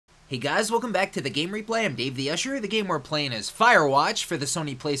Hey guys, welcome back to the Game Replay. I'm Dave the Usher. The game we're playing is Firewatch for the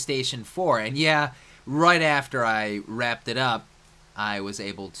Sony PlayStation 4. And yeah, right after I wrapped it up, I was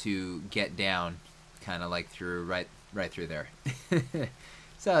able to get down, kind of like through right through there.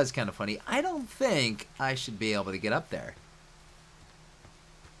 So that was kind of funny. I don't think I should be able to get up there.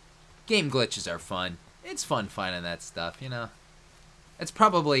 Game glitches are fun. It's fun finding that stuff, you know. It's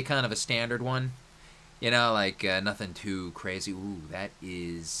probably kind of a standard one. You know, like nothing too crazy. Ooh, that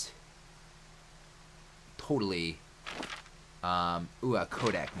is totally a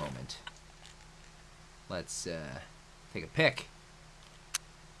Kodak moment. Let's take a pic.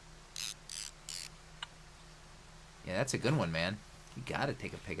 Yeah, that's a good one, man. You gotta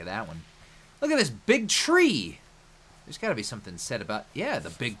take a pic of that one. Look at this big tree. There's gotta be something said about, yeah, the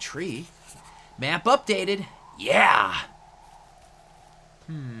big tree. Map updated. Yeah.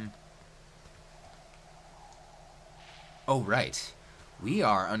 Oh, right. We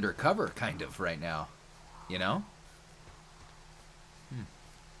are undercover, kind of, right now. You know? Well,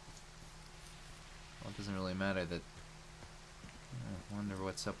 it doesn't really matter that... I wonder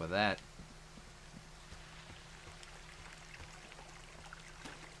what's up with that.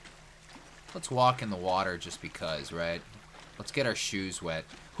 Let's walk in the water just because, right? Let's get our shoes wet.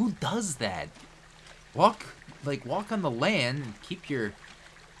 Who does that? Walk on the land and keep your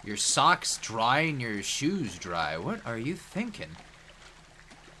socks dry and your shoes dry. What are you thinking?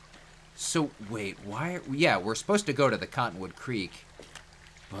 So, wait, why? Yeah, we're supposed to go to the Cottonwood Creek,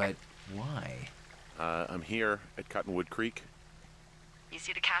 but why? I'm here at Cottonwood Creek. You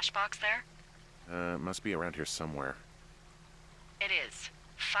see the cash box there? Must be around here somewhere. It is.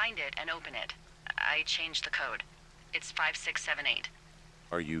 Find it and open it. I changed the code. It's 5678.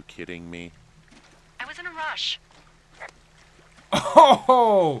 Are you kidding me? I was in a rush.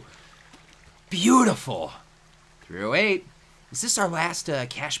 Oh, beautiful. 308. Is this our last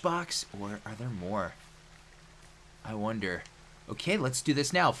cash box, or are there more? I wonder. Okay, let's do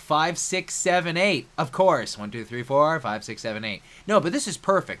this now. 5678. Of course. 1, 2, 3, 4, 5, 6, 7, 8. No, but this is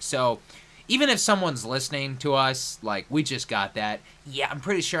perfect. So, even if someone's listening to us, like, we just got that, yeah, I'm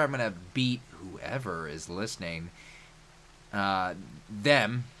pretty sure I'm going to beat whoever is listening,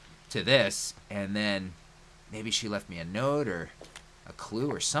 them, to this, and then maybe she left me a note or a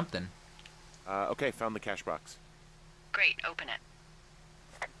clue or something. Okay, found the cash box. Great, open it.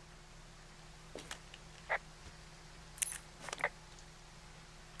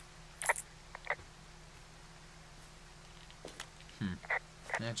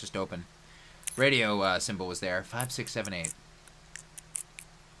 It's just open. Radio symbol was there. 5678.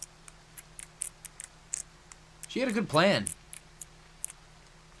 She had a good plan.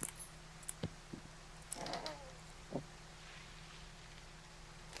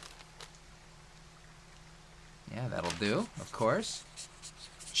 Yeah, that'll do, of course.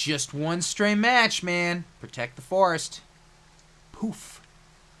 Just one stray match, man. Protect the forest. Poof.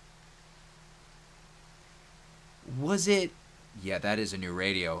 Was it... Yeah, that is a new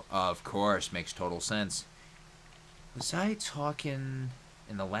radio. Of course, makes total sense. Was I talking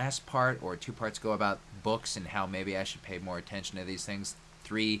in the last part or 2 parts ago about books and how maybe I should pay more attention to these things?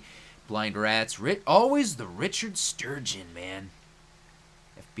 3 blind rats. Always the Richard Sturgeon, man.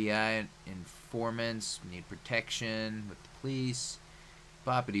 FBI informants need protection with the police.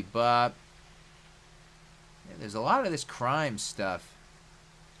 Boppity bop. Yeah, there's a lot of this crime stuff.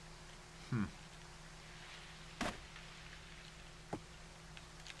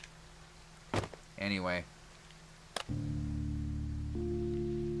 Anyway.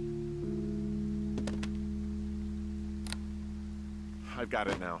 I've got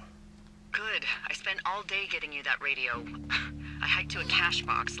it now. Good. I spent all day getting you that radio. I hiked to a cash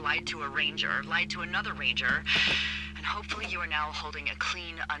box, lied to a ranger, lied to another ranger, and hopefully you are now holding a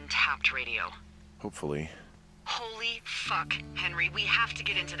clean, untapped radio. Hopefully. Holy fuck, Henry, we have to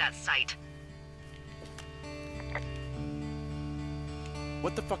get into that site.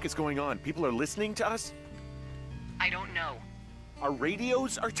 What the fuck is going on? People are listening to us? I don't know. Our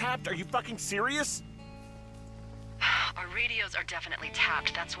radios are tapped? Are you fucking serious? Our radios are definitely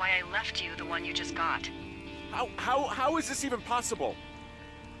tapped. That's why I left you the one you just got. How is this even possible?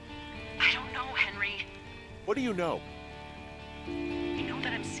 I don't know, Henry. What do you know? You know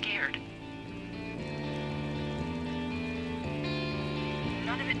that I'm scared.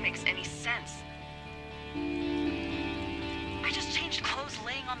 None of it makes any sense. I just changed clothes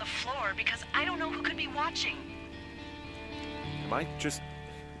laying on the floor because I don't know who could be watching. Am I just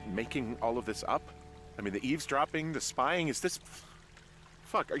making all of this up? I mean, the eavesdropping, the spying, is this...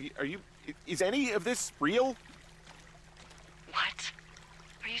 Fuck, are you... Is any of this real? What?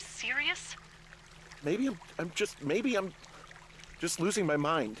 Are you serious? Maybe I'm just losing my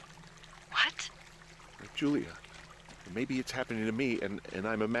mind. What? Julia, maybe it's happening to me, and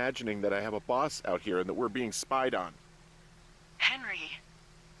I'm imagining that I have a boss out here and that we're being spied on. Henry.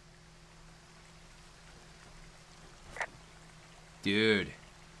 Dude,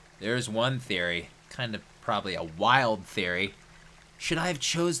 there's one theory. Kind of probably a wild theory. Should I have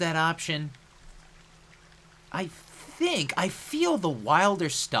chose that option? I feel the wilder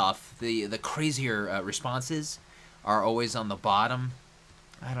stuff, the crazier responses are always on the bottom.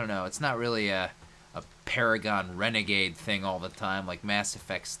 I don't know. It's not really a Paragon Renegade thing all the time, like Mass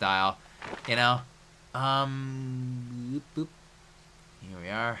Effect style, you know? Boop, boop. Here we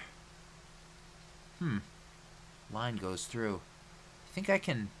are. Line goes through. I think I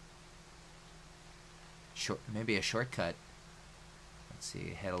can... maybe a shortcut. Let's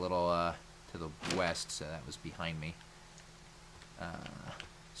see, head a little to the west, so that was behind me.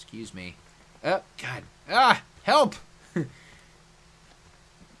 Excuse me. Oh, God. Ah! Help! I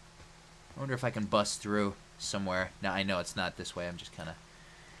wonder if I can bust through somewhere. Now, I know it's not this way. I'm just kind of...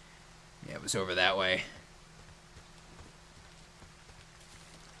 Yeah, it was over that way.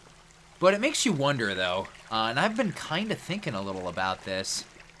 But it makes you wonder, though. And I've been kind of thinking a little about this.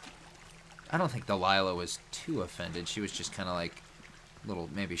 I don't think Delilah was too offended. She was just kind of like a little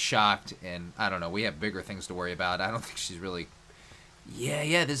maybe shocked. And I don't know. We have bigger things to worry about. I don't think she's really...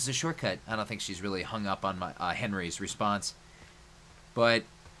 Yeah, this is a shortcut. I don't think she's really hung up on my Henry's response. But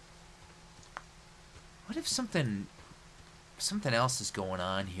what if something else is going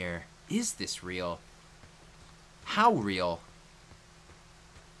on here? Is this real? How real?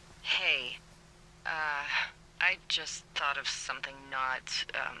 Hey, I just thought of something not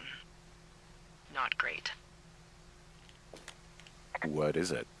great. What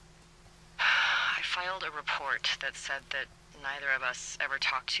is it? I filed a report that said that neither of us ever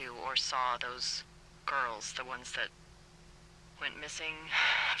talked to or saw those girls, the ones that went missing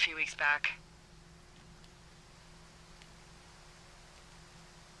a few weeks back.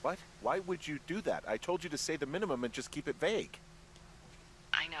 What? Why would you do that? I told you to say the minimum and just keep it vague.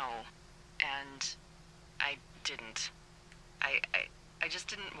 I know, and I didn't. I just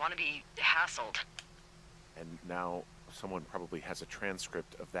didn't want to be hassled. And now someone probably has a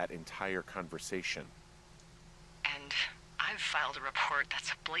transcript of that entire conversation. And I've filed a report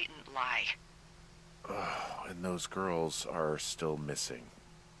that's a blatant lie. Oh, and those girls are still missing.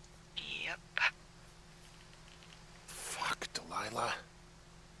 Yep. Fuck, Delilah.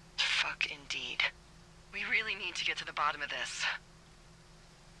 Fuck indeed. We really need to get to the bottom of this.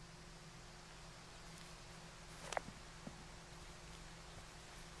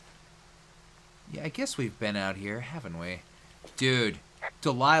 Yeah, I guess we've been out here, haven't we? Dude,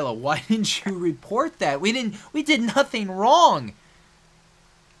 Delilah, why didn't you report that? We did nothing wrong.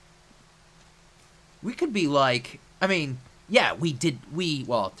 We could be like, I mean, yeah,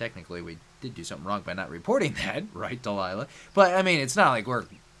 well, technically we did do something wrong by not reporting that, right, Delilah? But, I mean, it's not like we're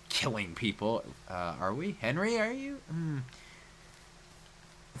killing people. Are we? Henry, are you?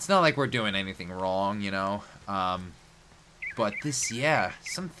 It's not like we're doing anything wrong, you know? But this, yeah,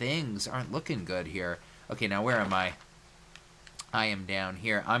 some things aren't looking good here. Okay, now where am I? I am down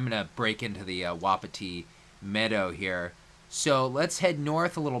here. I'm going to break into the Wapiti Meadow here. So let's head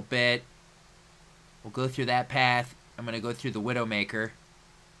north a little bit. We'll go through that path. I'm going to go through the Widowmaker.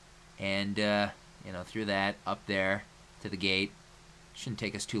 And, you know, through that, up there to the gate. Shouldn't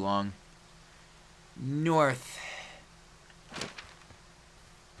take us too long. North.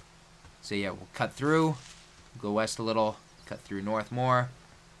 So, yeah, we'll cut through. Go west a little. Cut through north more.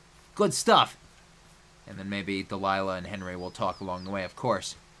 Good stuff. And then maybe Delilah and Henry will talk along the way, of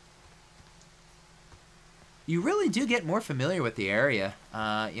course. You really do get more familiar with the area.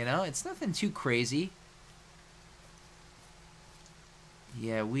 You know, it's nothing too crazy.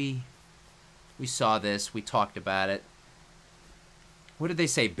 Yeah, we saw this. We talked about it. What did they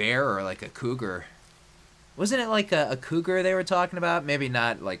say, bear or like a cougar? Wasn't it like a cougar they were talking about? Maybe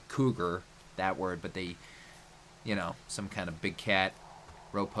not like cougar, that word, but they, you know, some kind of big cat,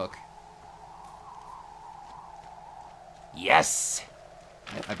 rope hook. Yes!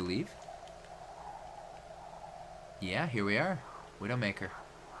 I believe. Yeah, here we are. Widowmaker.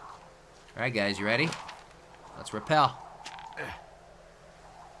 Alright, guys, you ready? Let's rappel.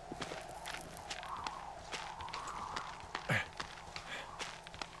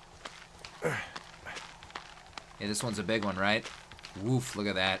 Yeah, this one's a big one, right? Woof, look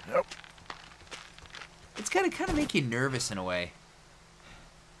at that. Yep. It's gotta kind of make you nervous in a way.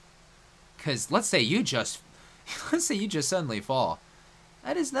 Because let's say you just suddenly fall.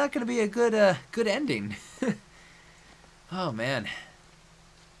 That is not gonna be a good ending. Oh, man.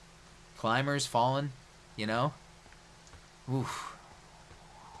 Climbers falling, you know? Oof.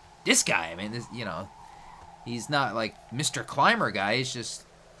 this guy, I mean, this, you know, he's not like Mr. Climber guy. He's just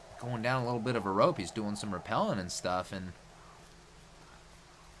going down a little bit of a rope. He's doing some rappelling and stuff, and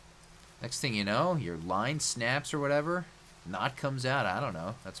next thing you know, your line snaps or whatever. Knot comes out. I don't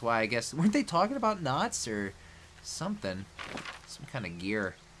know. That's why I guess... Weren't they talking about knots or something? Some kind of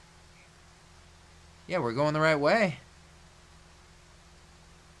gear. Yeah, we're going the right way.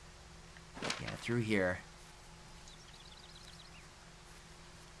 Yeah, through here.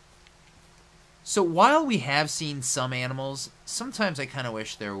 So while we have seen some animals, sometimes I kind of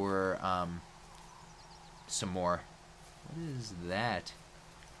wish there were some more. What is that?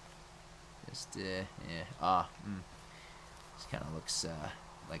 Just, yeah. This kind of looks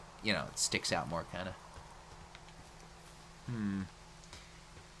like, you know, it sticks out more, kind of.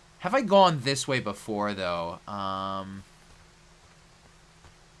 Have I gone this way before, though?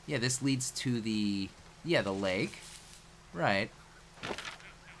 Yeah, this leads to the lake. Right.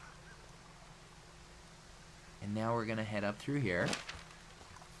 And now we're going to head up through here.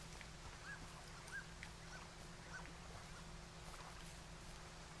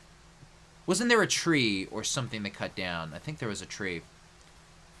 Wasn't there a tree or something to cut down? I think there was a tree.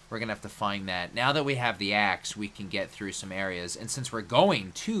 We're going to have to find that. Now that we have the axe, we can get through some areas. And since we're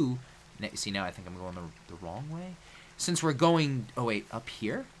going to... See, now I think I'm going the wrong way. Since we're going... Oh, wait, up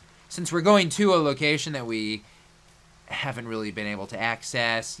here? Since we're going to a location that we haven't really been able to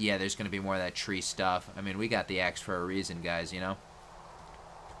access, yeah, there's going to be more of that tree stuff. I mean, we got the axe for a reason, guys, you know?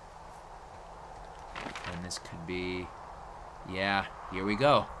 And this could be... Yeah, here we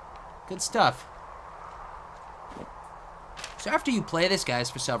go. Good stuff. So after you play this, guys,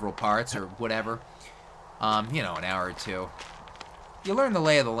 for several parts or whatever, you know, an hour or two, you learn the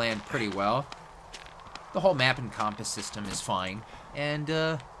lay of the land pretty well. The whole map and compass system is fine, and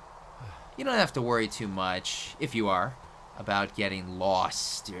you don't have to worry too much, if you are, about getting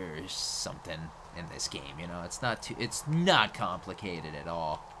lost or something in this game. You know, it's not complicated at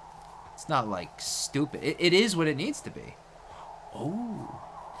all. It's not like stupid. It is what it needs to be. Oh,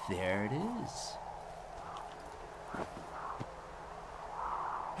 there it is.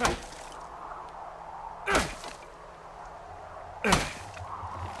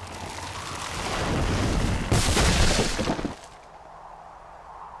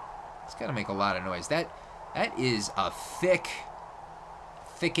 It's gotta make a lot of noise. That is a thick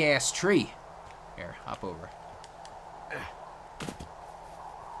ass tree. Here, hop over.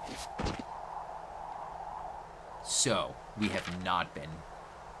 So, we have not been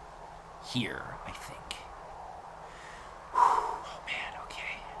here, I think. Oh man,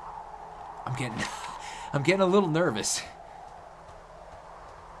 okay. I'm getting a little nervous.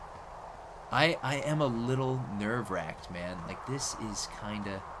 I am a little nerve-wracked, man. Like, this is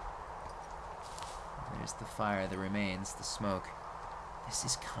kinda... There's the fire, the remains, the smoke. This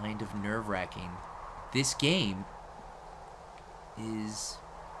is kind of nerve-wracking. This game is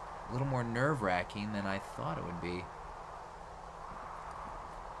a little more nerve-wracking than I thought it would be.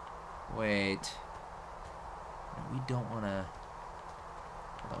 Wait. We don't want to...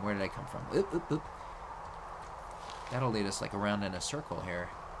 Hold on, where did I come from? Oop, oop, oop. That'll lead us like around in a circle here.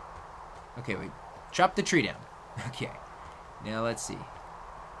 Okay, we chop the tree down. Okay. Now let's see.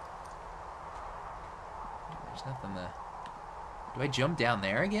 There's nothing to... Do I jump down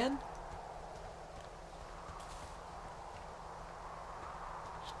there again?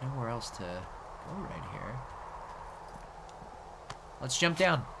 There's nowhere else to go right here. Let's jump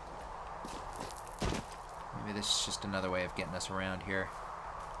down. Maybe this is just another way of getting us around here.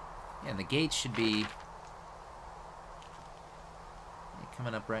 Yeah, and the gate should be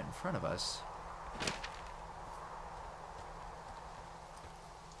coming up right in front of us.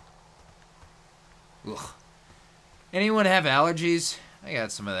 Ugh. Anyone have allergies? I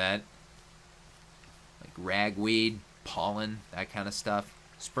got some of that. Like ragweed, pollen, that kind of stuff.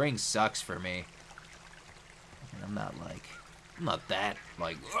 Spring sucks for me. And I'm not that,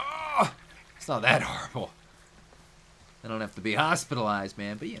 like, ugh! It's not that horrible. I don't have to be hospitalized,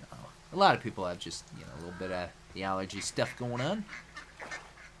 man, but, you know, a lot of people have just, you know, a little bit of the allergy stuff going on.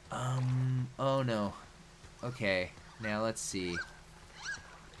 Oh no. Okay, now let's see.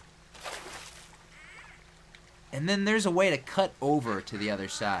 And then there's a way to cut over to the other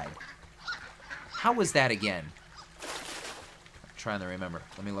side. How was that again? I'm trying to remember.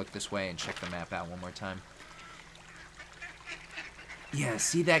 Let me look this way and check the map out one more time. Yeah,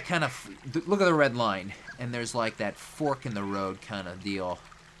 see that kind of... Look at the red line. And there's like that fork in the road kind of deal.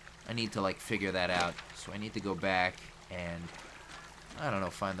 I need to like figure that out. So I need to go back and... I don't know,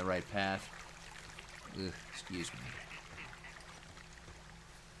 find the right path. Ugh, excuse me.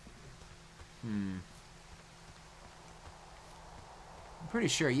 pretty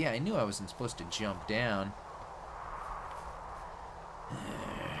sure, yeah, I knew I wasn't supposed to jump down.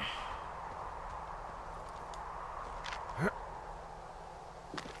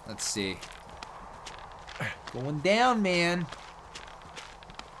 Let's see. Going down, man.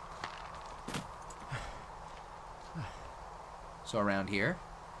 So around here.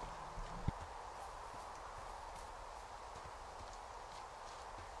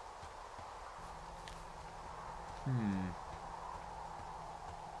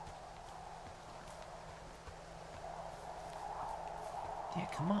 Yeah,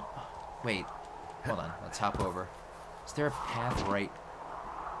 come on. Wait. Hold on. Let's hop over. Is there a path right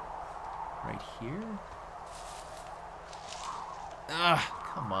here? Ugh,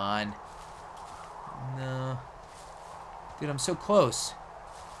 come on. No. Dude, I'm so close.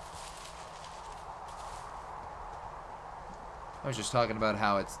 I was just talking about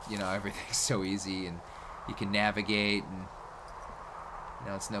how it's, you know, everything's so easy and you can navigate and, you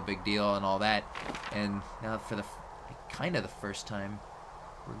know, it's no big deal and all that. And now for the, kind of the first time,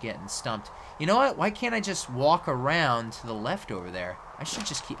 we're getting stumped. You know what? Why can't I just walk around to the left over there? I should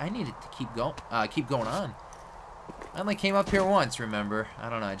just keep, I needed to keep going on. I only came up here once, remember? I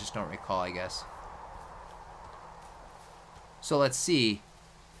don't know, I just don't recall, I guess. So let's see.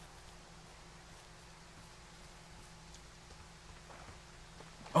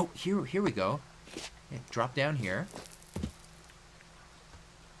 Oh, here we go. Yeah, drop down here.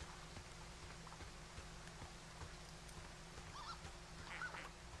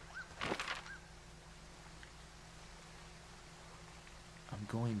 I'm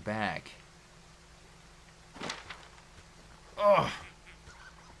going back. Ugh.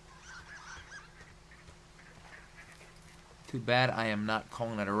 Too bad I am not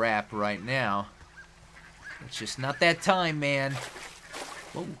calling it a wrap right now. It's just not that time, man.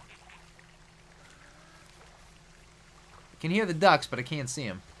 Whoa. I can hear the ducks, but I can't see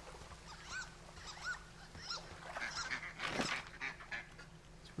them.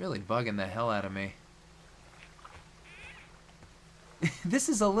 It's really bugging the hell out of me. This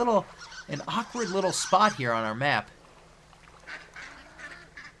is an awkward little spot here on our map.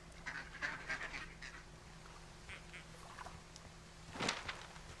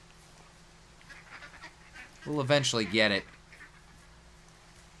 We'll eventually get it.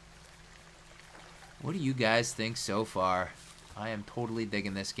 What do you guys think so far? I am totally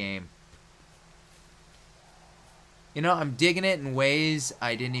digging this game. You know, I'm digging it in ways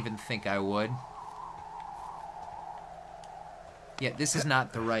I didn't even think I would. Yeah, this is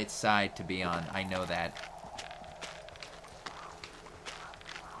not the right side to be on. I know that.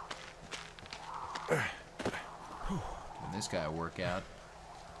 And this guy work out.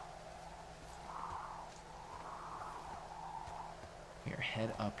 Here,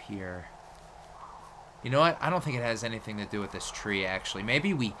 head up here. You know what? I don't think it has anything to do with this tree, actually.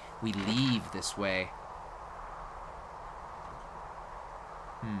 Maybe we leave this way.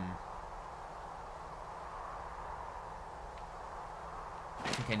 I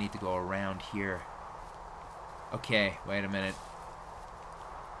think I need to go around here. Okay, wait a minute.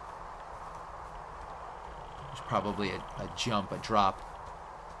 There's probably a jump, a drop.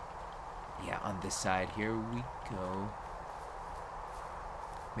 Yeah, on this side. Here we go.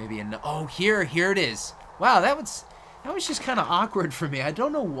 Maybe oh, here it is. Wow, that was just kind of awkward for me. I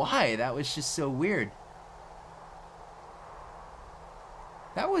don't know why. That was just so weird.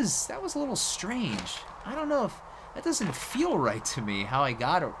 That was a little strange. I don't know if that doesn't feel right to me how I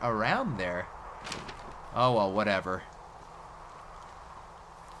got around there. Oh well, whatever.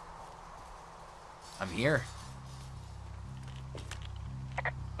 I'm here.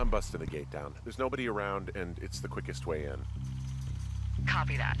 I'm busting the gate down. There's nobody around, and it's the quickest way in.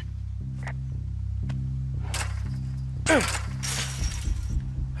 Copy that. I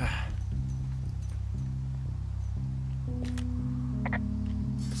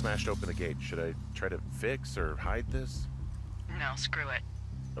smashed open the gate. Should I try to fix or hide this? No, screw it.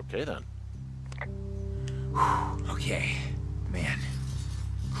 Okay, then. Okay, man.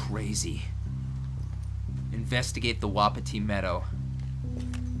 Crazy. Investigate the Wapiti Meadow.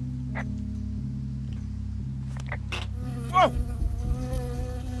 Whoa!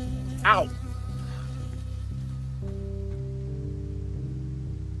 Ow!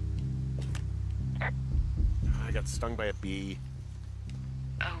 I got stung by a bee.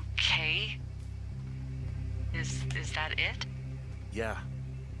 Okay. Is that it? Yeah.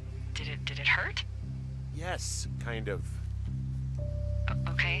 Did it hurt? Yes, kind of.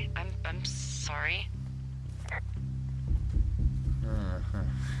 Okay, I'm sorry.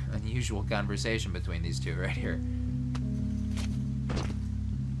 Unusual conversation between these two right here.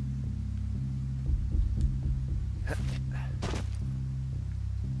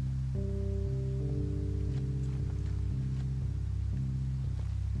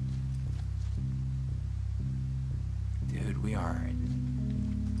 Dude, we are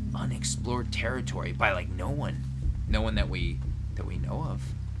in unexplored territory by like no one that we know of.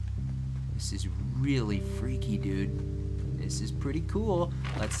 This is really freaky, dude. This is pretty cool.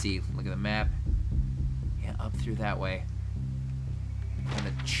 Let's see. Look at the map. Yeah, up through that way. I'm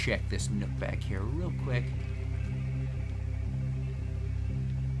gonna check this nook back here real quick.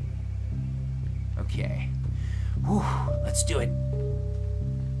 Okay. Whew, let's do it.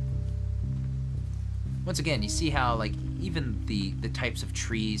 Once again, you see how like even the types of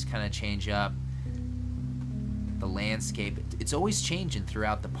trees kind of change up. The landscape, it's always changing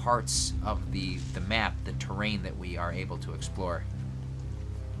throughout the parts of the map, the terrain that we are able to explore.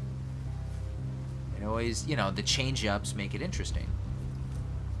 It always, you know, the change-ups make it interesting.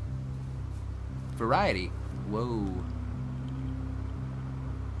 Variety. Whoa.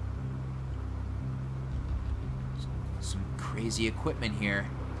 Some crazy equipment here.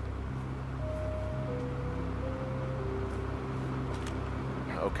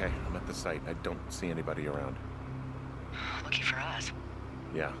 Okay, I'm at the site. I don't see anybody around. Lucky for us.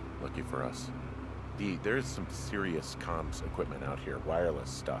 Yeah, lucky for us. There's some serious comms equipment out here, wireless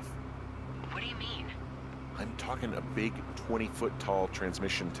stuff. What do you mean? I'm talking a big 20-foot tall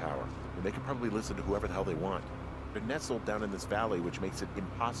transmission tower, and they can probably listen to whoever the hell they want. They're nestled down in this valley, which makes it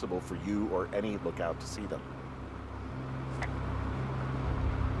impossible for you or any lookout to see them.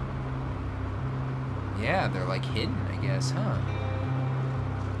 Yeah, they're like hidden, I guess, huh?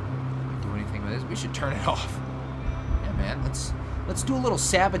 Do anything with this? We should turn it off. Yeah, man, let's do a little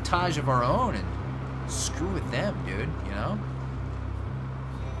sabotage of our own and screw with them, dude, you know?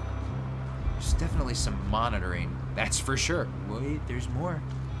 There's definitely some monitoring, that's for sure. Wait, there's more.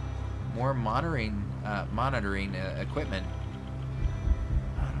 More monitoring equipment.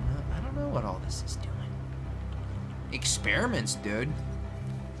 I don't know what all this is doing. Experiments, dude.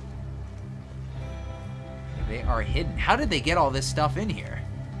 They are hidden. How did they get all this stuff in here?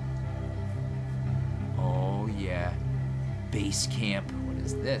 Oh, yeah. Base camp. What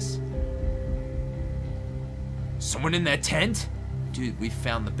is this? Someone in that tent? Dude, we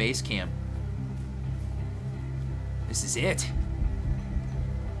found the base camp. This is it.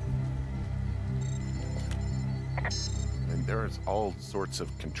 And there's all sorts of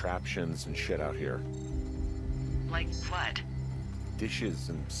contraptions and shit out here. Like what? Dishes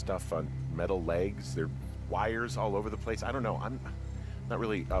and stuff on metal legs. There are wires all over the place. I don't know. I'm not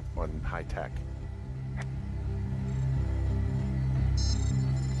really up on high tech.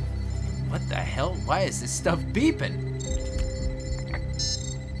 What the hell? Why is this stuff beeping?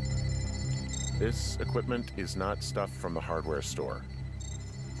 This equipment is not stuff from the hardware store.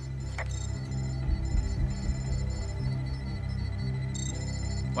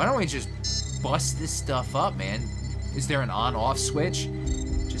 Why don't we just bust this stuff up, man? Is there an on-off switch?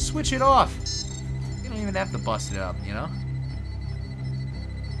 Just switch it off. You don't even have to bust it up, you know?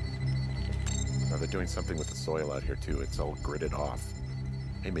 Now they're doing something with the soil out here too. It's all gridded off.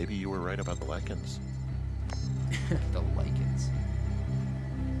 Hey, maybe you were right about the lichens. The lichens.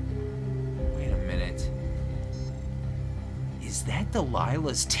 Wait a minute. Is that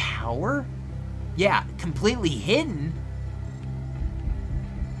Delilah's tower? Yeah, completely hidden.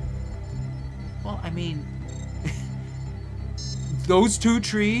 Well, I mean, those two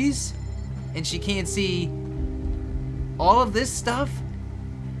trees, and she can't see all of this stuff?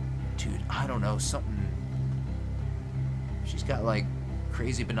 Dude, I don't know, something. She's got like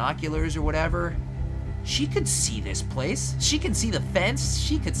crazy binoculars or whatever. She could see this place. She can see the fence.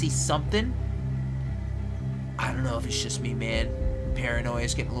 She could see something. I don't know if it's just me, man. Paranoia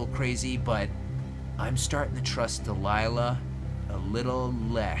is getting a little crazy, but I'm starting to trust Delilah a little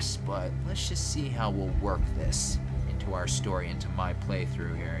less. But let's just see how we'll work this into our story, into my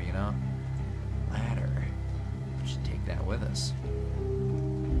playthrough here, you know? Ladder. We should take that with us.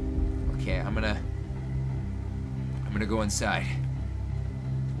 Okay, I'm gonna go inside.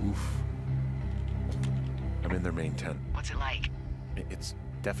 Oof. I'm in their main tent. What's it like? It's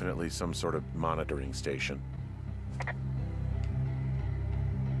definitely some sort of monitoring station.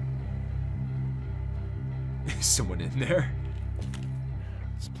 Is someone in there?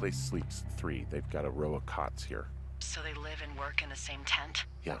 This place sleeps 3. They've got a row of cots here. So they live and work in the same tent?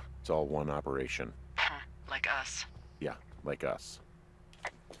 Yeah, it's all one operation. Huh, like us. Yeah, like us.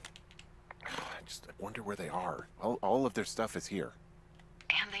 I wonder where they are. All of their stuff is here.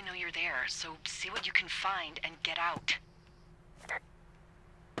 And they know you're there, so see what you can find and get out.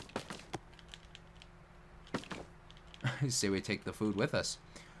 I say we take the food with us.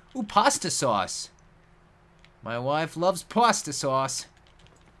 Ooh, pasta sauce. My wife loves pasta sauce.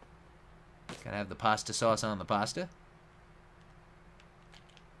 Gotta have the pasta sauce on the pasta.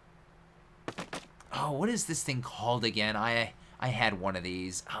 Oh, what is this thing called again? I had one of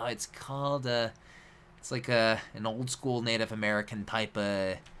these. Oh, it's called it's like an old school Native American type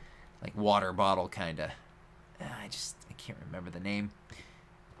of like water bottle kind of. I can't remember the name.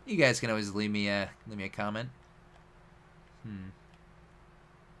 You guys can always leave me a comment.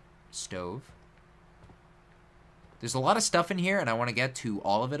 Stove. There's a lot of stuff in here, and I want to get to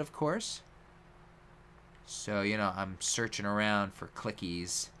all of it, of course. So, you know, I'm searching around for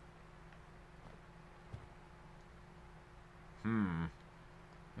clickies.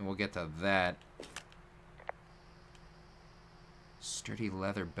 And we'll get to that. Sturdy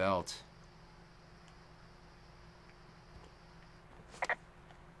leather belt.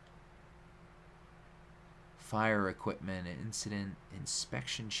 Fire equipment, incident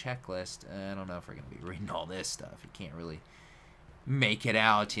inspection checklist. I don't know if we're going to be reading all this stuff. You can't really make it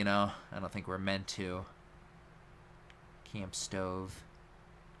out, you know. I don't think we're meant to. Camp stove.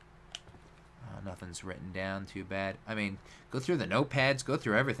 Nothing's written down, too bad. I mean, go through the notepads, go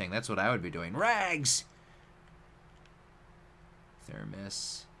through everything. That's what I would be doing. Rags!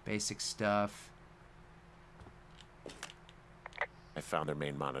 Thermos. Basic stuff. I found their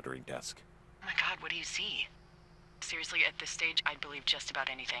main monitoring desk. Oh my god, what do you see? Seriously, at this stage, I'd believe just about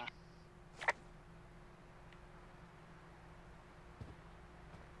anything.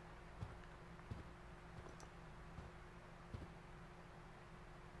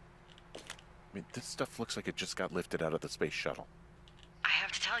 I mean, this stuff looks like it just got lifted out of the space shuttle. I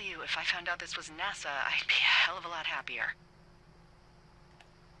have to tell you, if I found out this was NASA, I'd be a hell of a lot happier.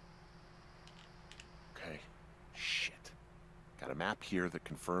 Okay. Shit. Got a map here that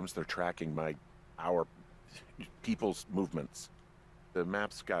confirms they're tracking our people's movements. The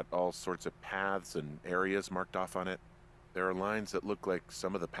map's got all sorts of paths and areas marked off on it. There are lines that look like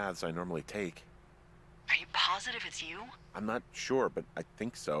some of the paths I normally take. Are you positive it's you? I'm not sure, but I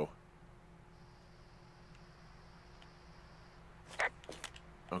think so.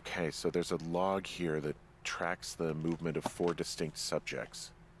 Okay, so there's a log here that tracks the movement of 4 distinct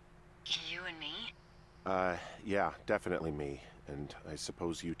subjects. You and me? Yeah, definitely me. And I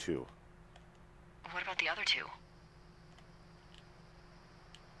suppose you too. What about the other 2?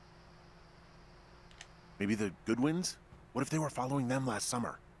 Maybe the Goodwins? What if they were following them last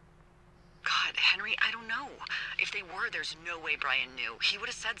summer? God, Henry, I don't know. If they were, there's no way Brian knew. He would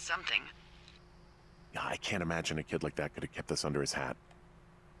have said something. Yeah, I can't imagine a kid like that could have kept this under his hat.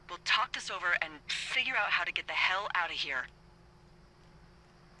 We'll talk this over and figure out how to get the hell out of here.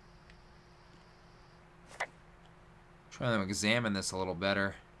 Try to examine this a little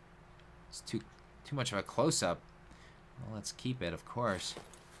better. It's too much of a close-up. Well, let's keep it, of course.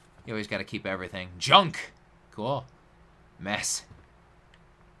 You always got to keep everything. Junk! Cool. Mess.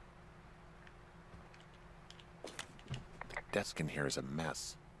 The desk in here is a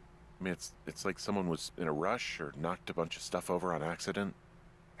mess. I mean, it's like someone was in a rush or knocked a bunch of stuff over on accident.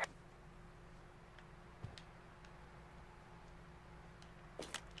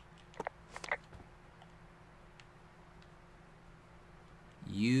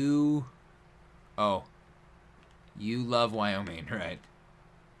 You love Wyoming, right?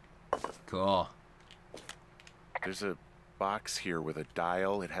 Cool. There's a box here with a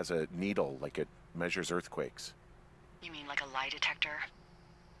dial. It has a needle, like it measures earthquakes. You mean like a lie detector?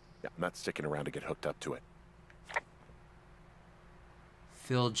 Yeah, I'm not sticking around to get hooked up to it.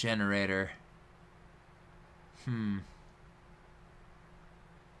 Fill generator. There's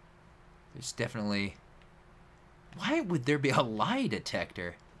definitely... Why would there be a lie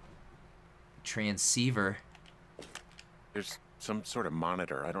detector? Transceiver. There's some sort of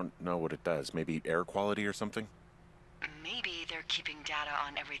monitor. I don't know what it does. Maybe air quality or something? Maybe they're keeping data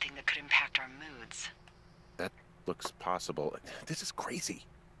on everything that could impact our moods. That looks possible. This is crazy.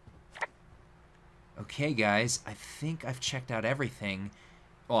 Okay, guys. I think I've checked out everything.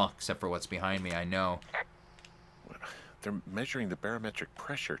 Well, except for what's behind me, I know. They're measuring the barometric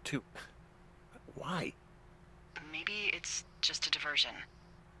pressure, too. Why? Maybe it's just a diversion.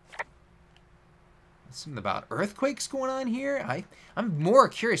 Something about earthquakes going on here? I'm more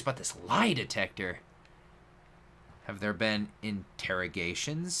curious about this lie detector. Have there been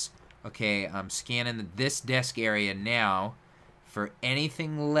interrogations? Okay, I'm scanning this desk area now for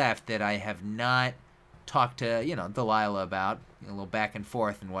anything left that I have not talked to, you know, Delilah about. A little back and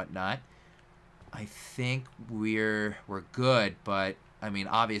forth and whatnot. I think we're good, but, I mean,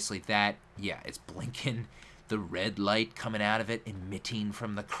 obviously that, yeah, it's blinking. The red light coming out of it, emitting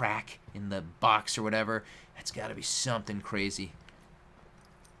from the crack in the box or whatever. That's got to be something crazy.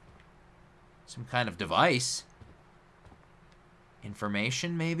 Some kind of device.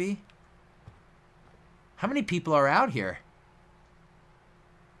 Information, maybe? How many people are out here?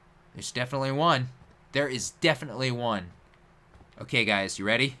 There's definitely one. There is definitely one. Okay, guys, you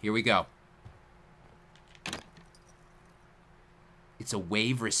ready? Here we go. It's a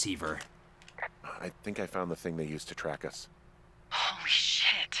wave receiver. I think I found the thing they used to track us. Holy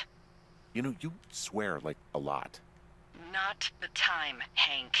shit. You know, you swear like a lot. Not the time,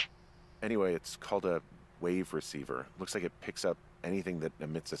 Hank. Anyway, it's called a wave receiver. Looks like it picks up anything that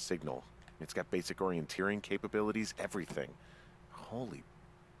emits a signal. It's got basic orienteering capabilities, everything. Holy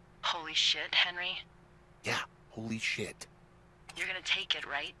shit, Henry. Yeah, holy shit. You're gonna take it,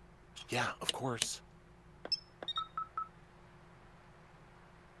 right? Yeah, of course.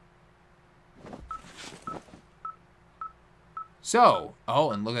 So,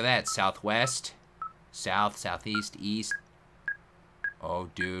 oh, and look at that. Southwest, south, southeast, east. Oh,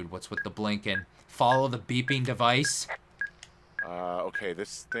 dude, what's with the blinking? Follow the beeping device. Okay,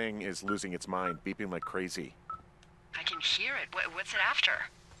 this thing is losing its mind, beeping like crazy. I can hear it. What's it after?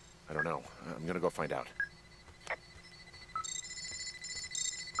 I don't know. I'm gonna go find out.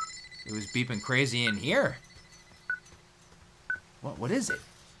 It was beeping crazy in here. What is it?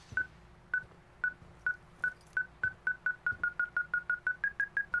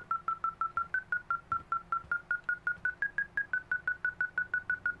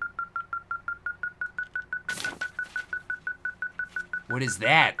 What is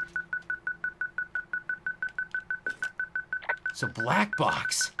that? It's a black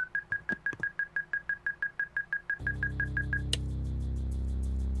box.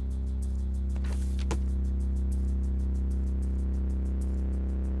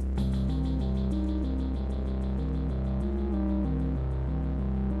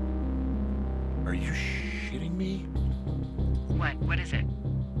 Are you shitting me? What is it?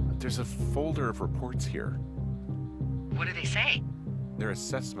 There's a folder of reports here. What do they say? They're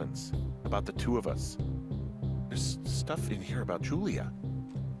assessments about the two of us. There's stuff in here about Julia.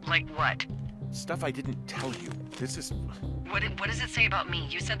 Like what? Stuff I didn't tell you. This is... What does it say about me?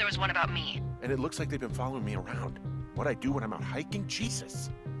 You said there was one about me. And it looks like they've been following me around. What I do when I'm out hiking? Jesus.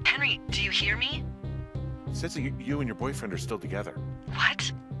 Henry, do you hear me? It says that you and your boyfriend are still together.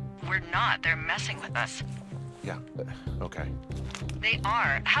 What? We're not. They're messing with us. Yeah, okay. They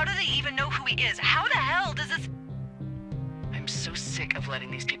are. How do they even know who he is? How the hell does this... I'm so sick of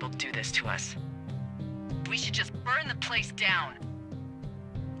letting these people do this to us. We should just burn the place down.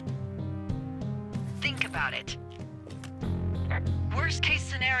 Think about it. Worst case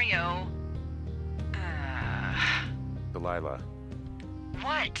scenario... Delilah,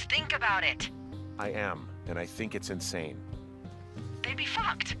 What? Think about it. I am, and I think it's insane. They'd be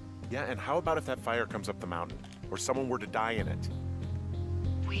fucked. Yeah, and how about if that fire comes up the mountain? Or someone were to die in it?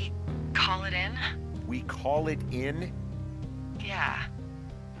 We call it in? We call it in? Yeah,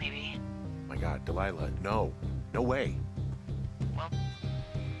 maybe. My God, Delilah, no. No way. Well,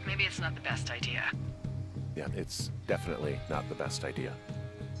 maybe it's not the best idea. Yeah, it's definitely not the best idea.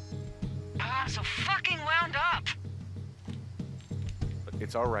 I'm so fucking wound up. But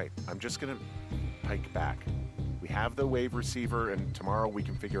it's all right. I'm just gonna hike back. We have the wave receiver, and tomorrow we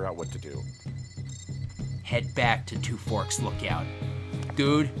can figure out what to do. Head back to Two Forks Lookout.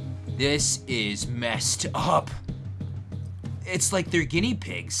 Dude, this is messed up. It's like they're guinea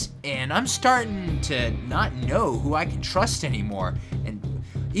pigs, and I'm starting to not know who I can trust anymore. And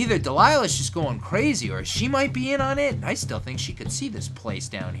either Delilah's just going crazy, or she might be in on it. I still think she could see this place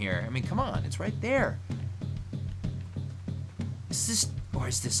down here. I mean, come on, it's right there. Is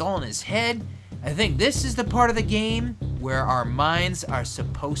this all in his head? I think this is the part of the game where our minds are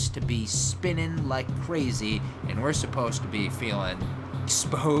supposed to be spinning like crazy, and we're supposed to be feeling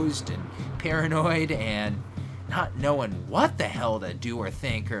exposed and paranoid and not knowing what the hell to do or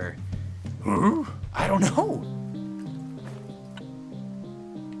think or... I don't know.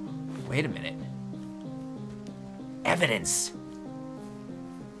 Wait a minute. Evidence.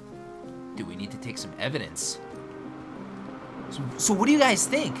 Do we need to take some evidence? So what do you guys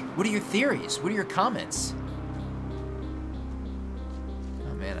think? What are your theories? What are your comments?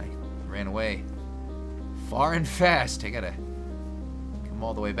 Oh man, I ran away far and fast. I gotta come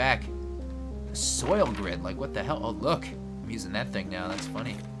all the way back. A soil grid, like what the hell? Oh look, I'm using that thing now, that's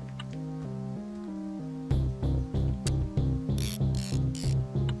funny.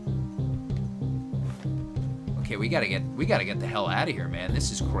 Okay, we gotta get the hell out of here, man.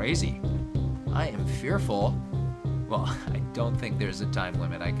 This is crazy. I am fearful. Well, I don't think there's a time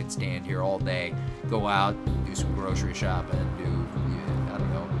limit. I could stand here all day, go out, do some grocery shopping, I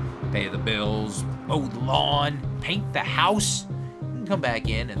don't know, pay the bills, mow the lawn, paint the house, and come back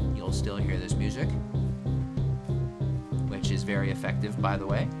in and you'll still hear this music, which is very effective, by the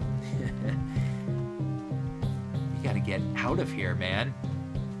way. You gotta get out of here, man.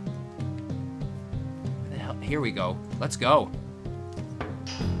 Here we go. Let's go.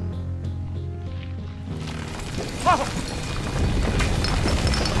 Whoa!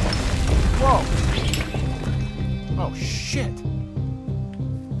 Whoa! Oh, shit!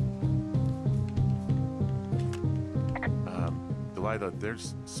 Delilah,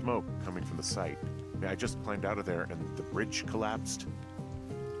 there's smoke coming from the site. I just climbed out of there and the bridge collapsed.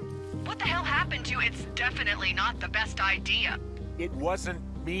 What the hell happened to you? It's definitely not the best idea. It wasn't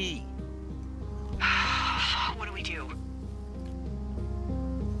me. What do we do?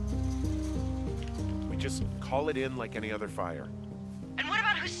 We just call it in like any other fire. And what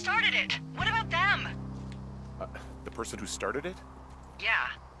about who started it? What about them? The person who started it? Yeah.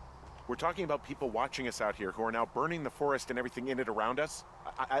 We're talking about people watching us out here who are now burning the forest and everything in it around us.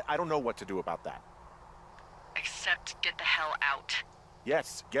 I don't know what to do about that. Except get the hell out.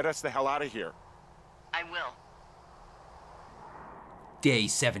 Yes, get us the hell out of here. I will. Day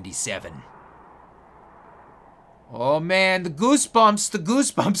 77. Oh man, the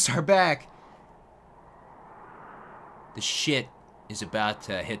goosebumps are back. The shit is about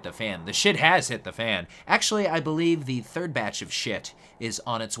to hit the fan. The shit has hit the fan. Actually, I believe the third batch of shit is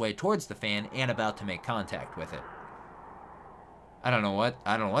on its way towards the fan and about to make contact with it. I don't know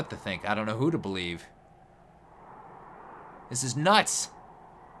what to think. I don't know who to believe. This is nuts.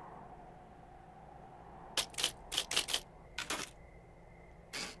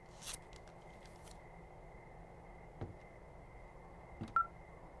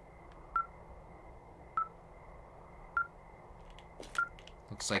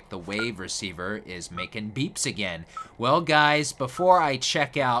 Looks like the wave receiver is making beeps again. Well, guys, before I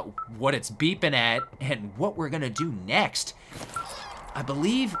check out what it's beeping at and what we're gonna do next, I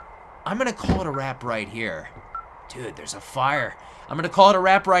believe I'm gonna call it a wrap right here. Dude, there's a fire. I'm gonna call it a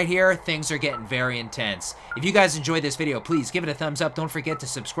wrap right here. Things are getting very intense. If you guys enjoyed this video, please give it a thumbs up. Don't forget to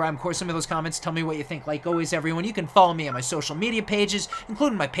subscribe. Of course, some of those comments, tell me what you think. Like always, everyone, you can follow me on my social media pages,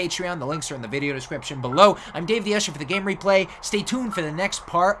 including my Patreon. The links are in the video description below. I'm Dave the Usher for the Game Replay. Stay tuned for the next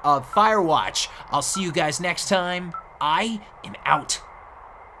part of Firewatch. I'll see you guys next time. I am out.